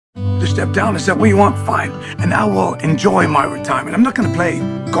to step down and said, "What do you want? Fine. And I will enjoy my retirement. I'm not going to play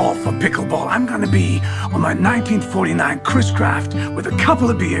golf or pickleball. I'm going to be on my 1949 Chris Craft with a couple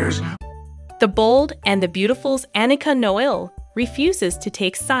of beers." The Bold and the Beautiful's Annika Noelle refuses to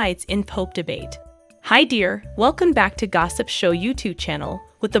take sides in Thope debate. Hi dear, welcome back to Gossip Show YouTube channel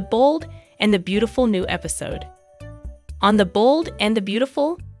with The Bold and the Beautiful new episode. On The Bold and the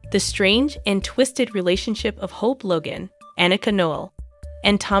Beautiful, the strange and twisted relationship of Hope Logan, Annika Noelle,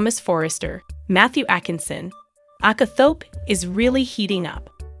 and Thomas Forrester, Matthew Atkinson, aka Thope, is really heating up.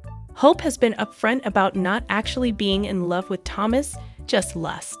 Hope has been upfront about not actually being in love with Thomas, just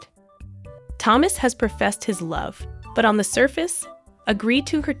lust. Thomas has professed his love, but on the surface, agreed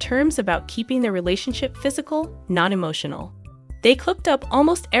to her terms about keeping their relationship physical, not emotional. They hooked up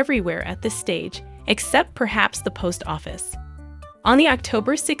almost everywhere at this stage, except perhaps the post office. On the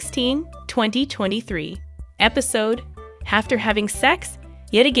October 16, 2023 episode, after having sex,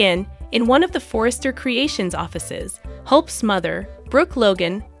 yet again, in one of the Forrester Creations offices, Hope's mother, Brooke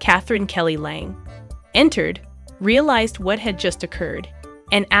Logan, Catherine Kelly Lang, entered, realized what had just occurred,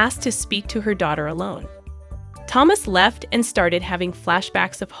 and asked to speak to her daughter alone. Thomas left and started having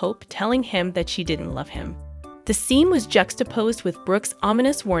flashbacks of Hope telling him that she didn't love him. The scene was juxtaposed with Brooke's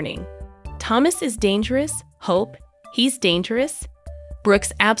ominous warning. Thomas is dangerous, Hope, he's dangerous.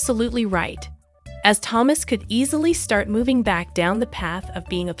 Brooke's absolutely right, as Thomas could easily start moving back down the path of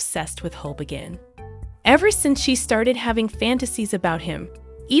being obsessed with Hope again. Ever since she started having fantasies about him,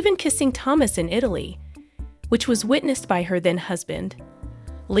 even kissing Thomas in Italy, which was witnessed by her then husband,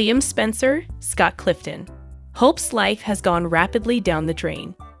 Liam Spencer, Scott Clifton. Hope's life has gone rapidly down the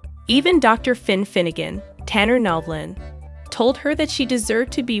drain. Even Dr. Finn Finnegan, Tanner Novlin, told her that she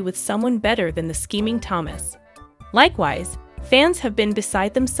deserved to be with someone better than the scheming Thomas. Likewise, fans have been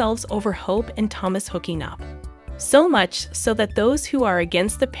beside themselves over Hope and Thomas hooking up. So much so that those who are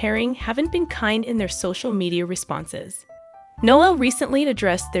against the pairing haven't been kind in their social media responses. Noelle recently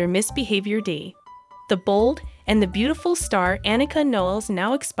addressed their misbehavior day. The Bold and the Beautiful star Annika Noelle's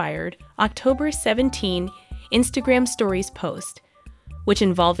now expired October 17 Instagram stories post, which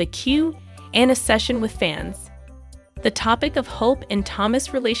involved a cue and a session with fans. The topic of Hope and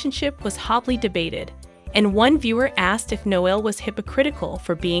Thomas' relationship was hotly debated, and one viewer asked if Noelle was hypocritical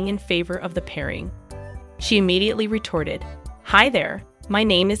for being in favor of the pairing. She immediately retorted, "Hi there, my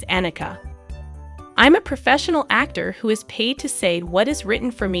name is Annika. I'm a professional actor who is paid to say what is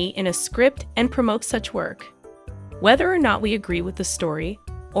written for me in a script and promote such work, whether or not we agree with the story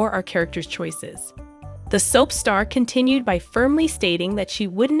or our characters' choices." The soap star continued by firmly stating that she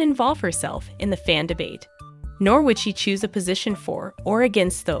wouldn't involve herself in the fan debate, nor would she choose a position for or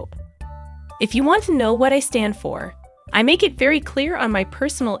against Thope. "If you want to know what I stand for, I make it very clear on my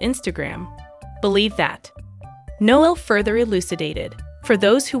personal Instagram. Believe that." Noelle further elucidated, for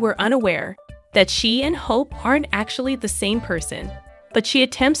those who were unaware, that she and Hope aren't actually the same person, but she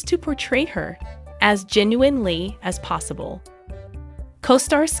attempts to portray her as genuinely as possible.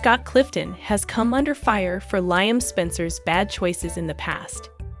 Co-star Scott Clifton has come under fire for Liam Spencer's bad choices in the past,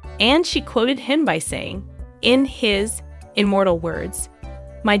 and she quoted him by saying, in his immortal words,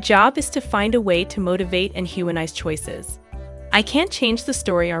 "My job is to find a way to motivate and humanize choices. I can't change the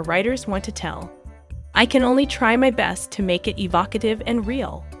story our writers want to tell. I can only try my best to make it evocative and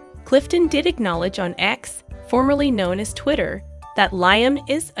real." Clifton did acknowledge on X, formerly known as Twitter, that Liam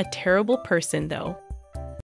is a terrible person though.